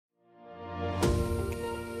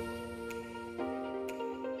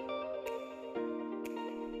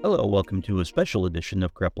Hello, welcome to a special edition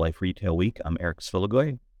of Crop Life Retail Week. I'm Eric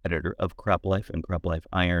Svilagoy, editor of Crop Life and Crop Life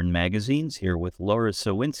Iron magazines, here with Laura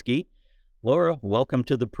Sawinski. Laura, welcome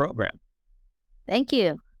to the program. Thank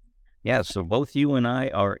you. Yeah, so both you and I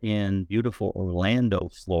are in beautiful Orlando,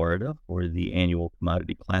 Florida for the annual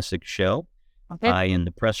Commodity Classic show. Okay. I in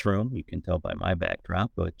the press room, you can tell by my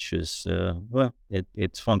backdrop, which is,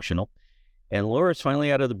 it's functional. And Laura's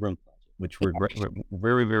finally out of the broom closet, which we're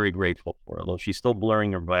very, very grateful for, although she's still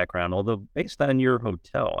blurring her background. Although, based on your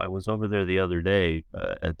hotel, I was over there the other day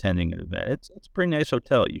attending an event. It's a pretty nice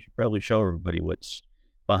hotel. You should probably show everybody what's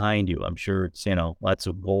behind you. I'm sure it's, lots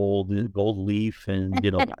of gold leaf and,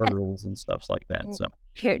 pearls and stuff like that. So,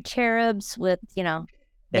 Cherubs with,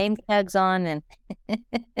 name tags on and yes.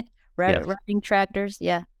 riding tractors.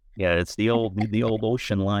 Yeah. Yeah, it's the old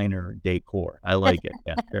ocean liner decor. I like it.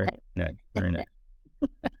 Yeah, very nice, very nice.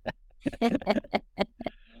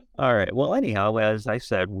 All right. Well, anyhow, as I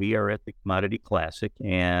said, we are at the Commodity Classic,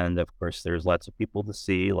 and of course, there's lots of people to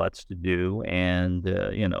see, lots to do, and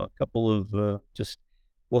a couple of just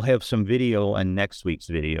we'll have some video on next week's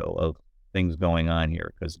video of things going on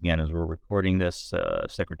here. Because again, as we're recording this,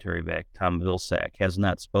 Secretary of Ag Tom Vilsack has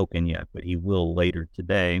not spoken yet, but he will later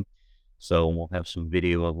today. So we'll have some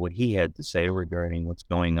video of what he had to say regarding what's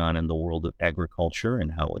going on in the world of agriculture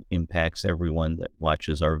and how it impacts everyone that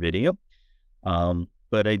watches our video.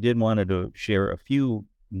 But I did wanted to share a few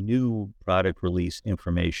new product release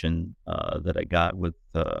information that I got with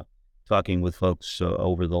talking with folks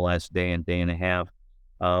over the last day and a half.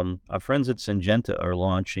 Our friends at Syngenta are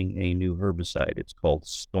launching a new herbicide. It's called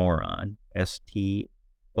Storon,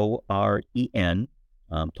 Storen.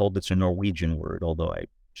 I'm told it's a Norwegian word, although I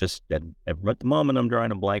just at the moment I'm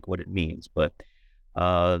drawing a blank what it means. But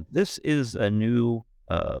this is a new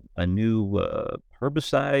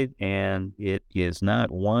herbicide, and it is not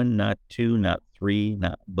one, not two, not three,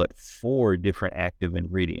 but four different active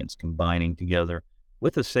ingredients combining together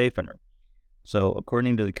with a safener. So,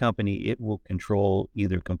 according to the company, it will control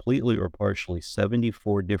either completely or partially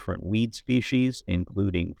 74 different weed species,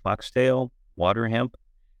 including foxtail, water hemp,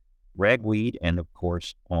 ragweed, and of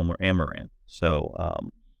course, Palmer amaranth. So,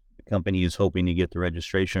 the company is hoping to get the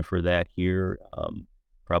registration for that here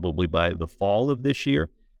probably by the fall of this year.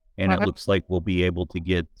 And it Okay. looks like we'll be able to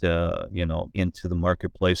get, into the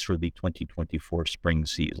marketplace for the 2024 spring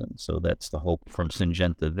season. So that's the hope from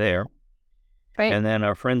Syngenta there. Great. And then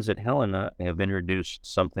our friends at Helena have introduced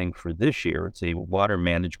something for this year. It's a water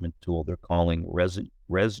management tool they're calling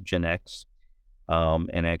ResGenex.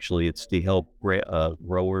 And actually, it's to help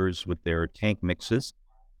growers with their tank mixes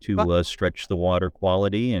Well, to stretch the water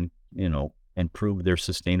quality and, improve their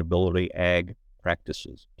sustainability ag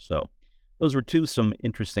practices. So those were some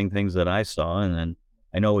interesting things that I saw. And then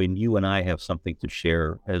I know you and I have something to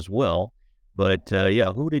share as well. But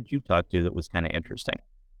yeah, who did you talk to that was kind of interesting?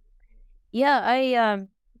 yeah,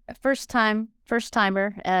 first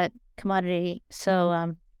timer at Commodity.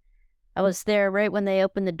 So I was there right when they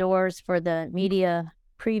opened the doors for the media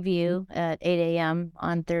preview at 8 a.m.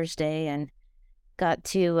 on Thursday and got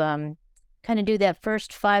to kind of do that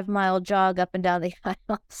first 5 mile jog up and down the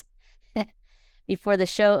aisles before the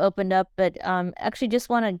show opened up. But actually, just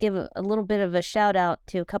want to give a little bit of a shout out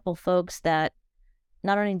to a couple folks that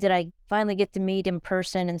not only did I finally get to meet in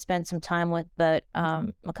person and spend some time with, but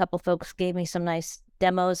a couple folks gave me some nice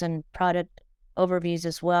demos and product overviews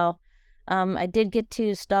as well. I did get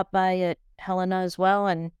to stop by at Helena as well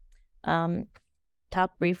and um,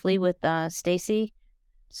 talk briefly with Stacy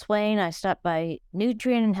Swain. I stopped by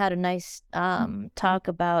Nutrien and had a nice talk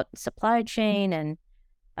about supply chain and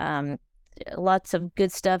um, lots of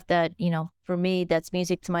good stuff that, for me, that's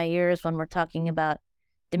music to my ears when we're talking about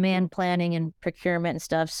demand planning and procurement and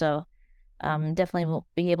stuff. So definitely will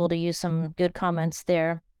be able to use some good comments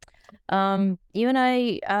there. You and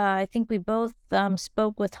I think we both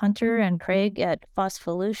spoke with Hunter and Craig at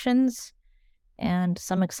Phosphollutions and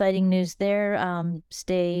some exciting news there.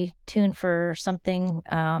 Stay tuned for something.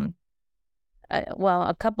 Well,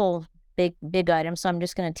 a couple big items. So I'm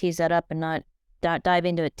just going to tease that up and not dive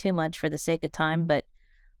into it too much for the sake of time. But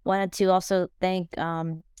wanted to also thank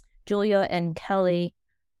Julia and Kelly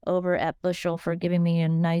over at Bushel for giving me a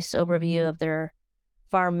nice overview of their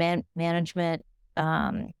farm management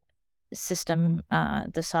system,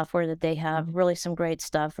 the software that they have. Really some great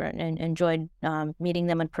stuff, and enjoyed meeting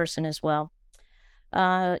them in person as well.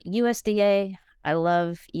 USDA, I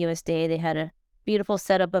love USDA. They had a beautiful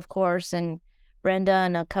setup, of course, and Brenda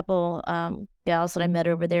and a couple gals that I met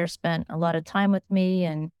over there spent a lot of time with me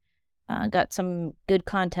and got some good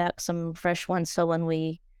contacts, some fresh ones. So when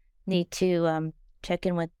we need to check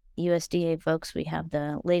in with USDA folks, we have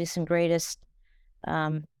the latest and greatest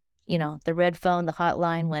the red phone, the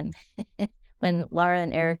hotline when when Laura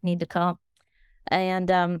and Eric need to call.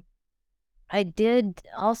 And I did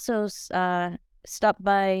also stop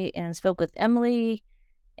by and spoke with Emily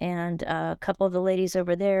and a couple of the ladies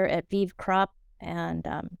over there at Vive Crop, and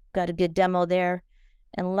got a good demo there.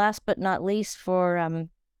 And last but not least, for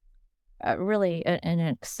really an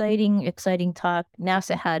exciting talk,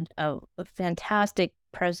 NASA had a fantastic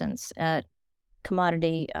presence at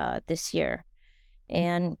Commodity this year,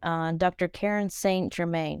 and Dr. Karen Saint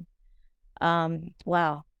Germain.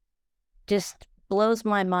 Wow, just blows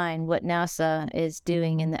my mind what NASA is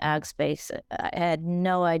doing in the ag space. I had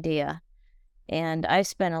no idea. And I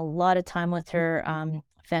spent a lot of time with her.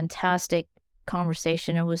 Fantastic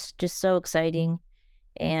conversation. It was just so exciting.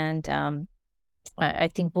 And I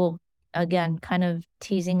think we'll, again, kind of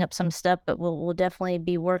teasing up some stuff, but we'll definitely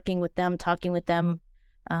be working with them, talking with them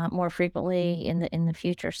more frequently in the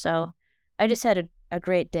future. So I just had a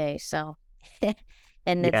great day. So,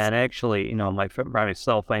 and Yeah, it's and actually,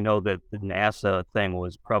 myself, I know that the NASA thing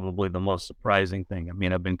was probably the most surprising thing. I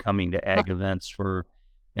mean, I've been coming to ag events for,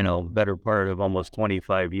 better part of almost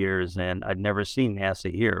 25 years, and I'd never seen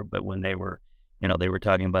NASA here. But when they were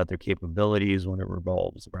talking about their capabilities when it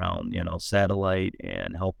revolves around, satellite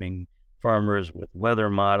and helping farmers with weather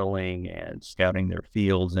modeling and scouting their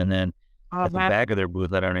fields. And then at the back of their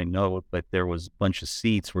booth, I don't even know it, but there was a bunch of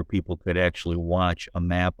seats where people could actually watch a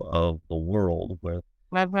map of the world with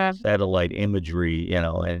satellite imagery,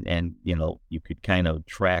 and you could kind of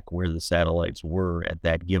track where the satellites were at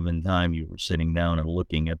that given time. You were sitting down and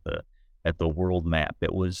looking at the world map.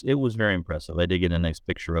 It was very impressive. I did get a nice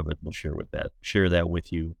picture of it. We'll share that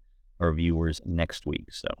with you, our viewers, next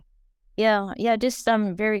week. So yeah. Just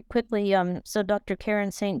very quickly. So Dr.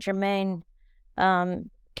 Karen Saint Germain,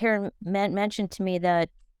 Karen mentioned to me that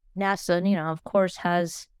NASA, of course,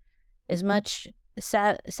 has as much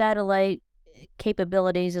satellite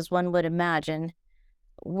capabilities as one would imagine.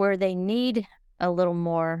 Where they need a little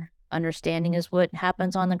more understanding is what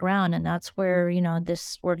happens on the ground. And that's where,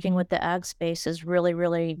 this working with the ag space is really,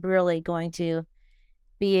 really, really going to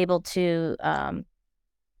be able to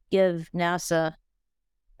give NASA,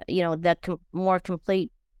 that more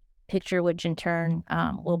complete picture, which in turn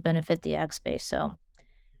will benefit the ag space. So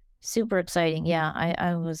super exciting. Yeah,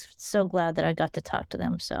 I was so glad that I got to talk to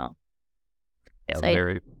them. So yeah,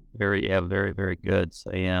 exciting. very, very good.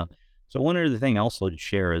 So yeah. So one other thing also to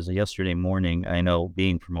share is yesterday morning, I know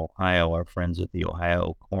being from Ohio, our friends at the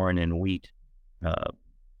Ohio Corn and Wheat uh,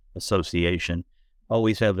 Association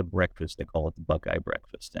always have a breakfast. They call it the Buckeye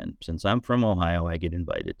Breakfast. And since I'm from Ohio, I get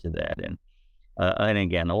invited to that. And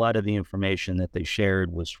again, a lot of the information that they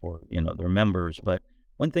shared was for, their members. But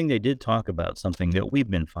one thing they did talk about, something that we've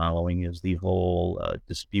been following, is the whole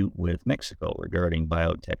dispute with Mexico regarding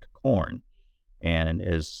biotech corn. And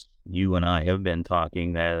as you and I have been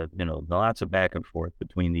talking, that, lots of back and forth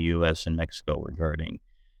between the U.S. and Mexico regarding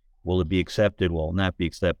will it be accepted, will it not be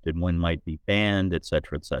accepted, when might be banned, et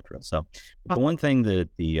cetera, et cetera. So the one thing that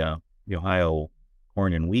the Ohio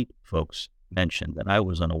Corn and Wheat folks mentioned that I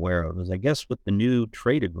was unaware of is, I guess, with the new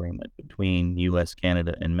trade agreement between U.S.,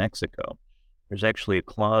 Canada, and Mexico, there's actually a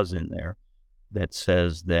clause in there that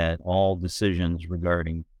says that all decisions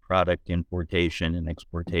regarding product importation and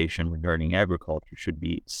exportation regarding agriculture should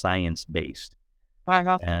be science-based.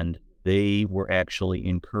 And they were actually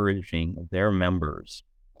encouraging their members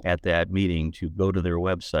at that meeting to go to their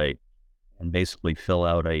website and basically fill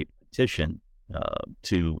out a petition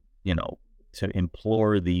to, to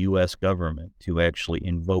implore the U.S. government to actually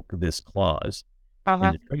invoke this clause in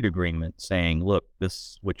the trade agreement, saying, look,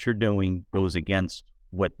 this, what you're doing goes against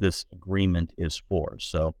what this agreement is for.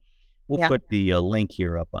 So we'll put the link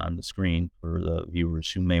here up on the screen for the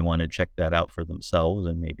viewers who may want to check that out for themselves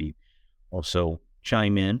and maybe also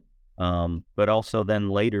chime in. But also then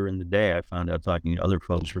later in the day, I found out, talking to other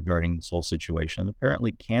folks regarding this whole situation,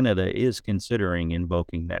 apparently Canada is considering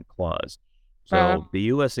invoking that clause. So the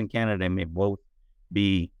U.S. and Canada may both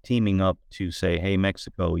be teaming up to say, hey,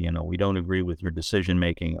 Mexico, we don't agree with your decision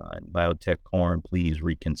making on biotech corn. Please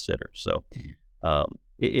reconsider. So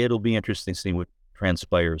it'll be interesting to see what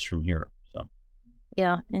transpires from here. So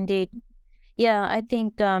Yeah, indeed. Yeah, I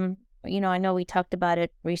think, I know we talked about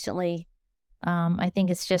it recently. I think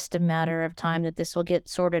it's just a matter of time that this will get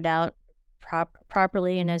sorted out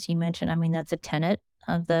properly. And as you mentioned, I mean, that's a tenet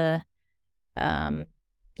of the, um,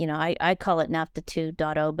 I call it NAFTA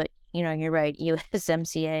 2.0, but, you're right,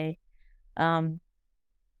 USMCA. Um,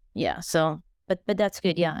 yeah, so, but that's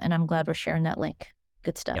good. Yeah. And I'm glad we're sharing that link.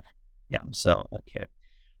 Good stuff. yeah. So, okay.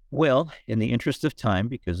 Well, in the interest of time,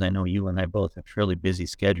 because I know you and I both have fairly busy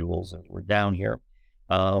schedules as we're down here,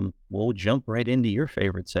 we'll jump right into your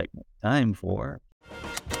favorite segment. Time for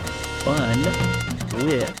Fun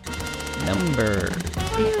with Numbers.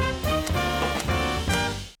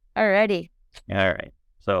 Alrighty. All right.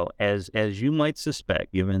 So as you might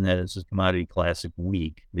suspect, given that it's a Commodity Classic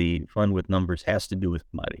week, the Fun with Numbers has to do with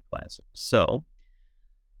Commodity Classic. So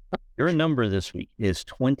your number this week is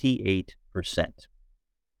 28%.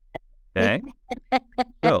 Okay.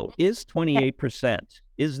 So is 28%,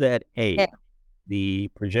 is that A, the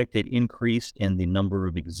projected increase in the number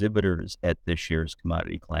of exhibitors at this year's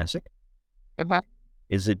Commodity Classic?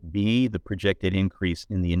 Is it B, the projected increase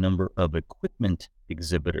in the number of equipment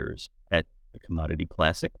exhibitors at the Commodity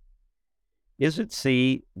Classic? Is it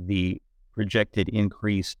C, the projected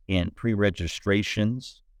increase in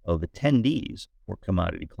pre-registrations of attendees for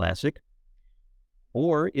Commodity Classic?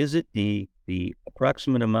 Or is it D, the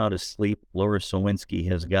approximate amount of sleep Laura Sawinski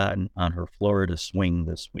has gotten on her Florida swing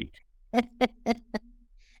this week?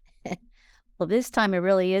 Well, this time it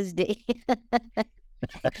really is D.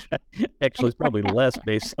 Actually, it's probably less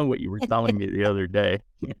based on what you were telling me the other day.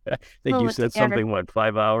 I think you said something,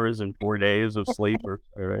 5 hours and 4 days of sleep or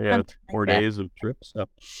 4 days of trips. So.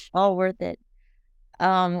 All worth it.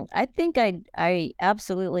 I think I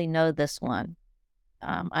absolutely know this one.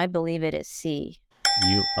 I believe it is C.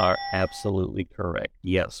 You are absolutely correct.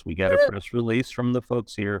 Yes, we got a press release from the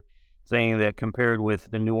folks here saying that compared with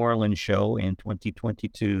the New Orleans show in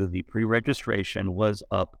 2022, the pre-registration was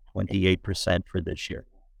up 28% for this year.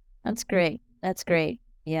 That's great. That's great.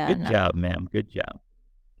 Yeah. Good job, ma'am. Good job.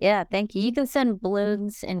 Yeah, thank you. You can send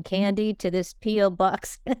balloons and candy to this P.O.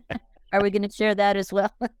 box. Are we going to share that as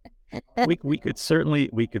well? we could certainly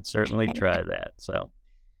try that. So,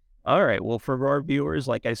 all right. Well, for our viewers,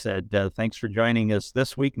 like I said, thanks for joining us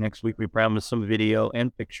this week. Next week, we promise some video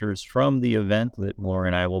and pictures from the event that Laura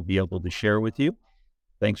and I will be able to share with you.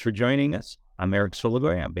 Thanks for joining us. I'm Eric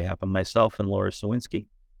Soligoy on behalf of myself and Laura Sawinski.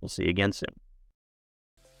 We'll see you again soon.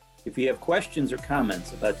 If you have questions or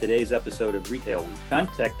comments about today's episode of Retail Week,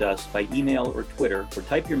 contact us by email or Twitter, or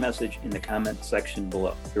type your message in the comment section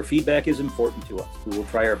below. Your feedback is important to us. We will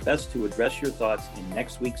try our best to address your thoughts in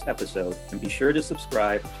next week's episode, and be sure to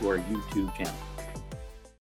subscribe to our YouTube channel.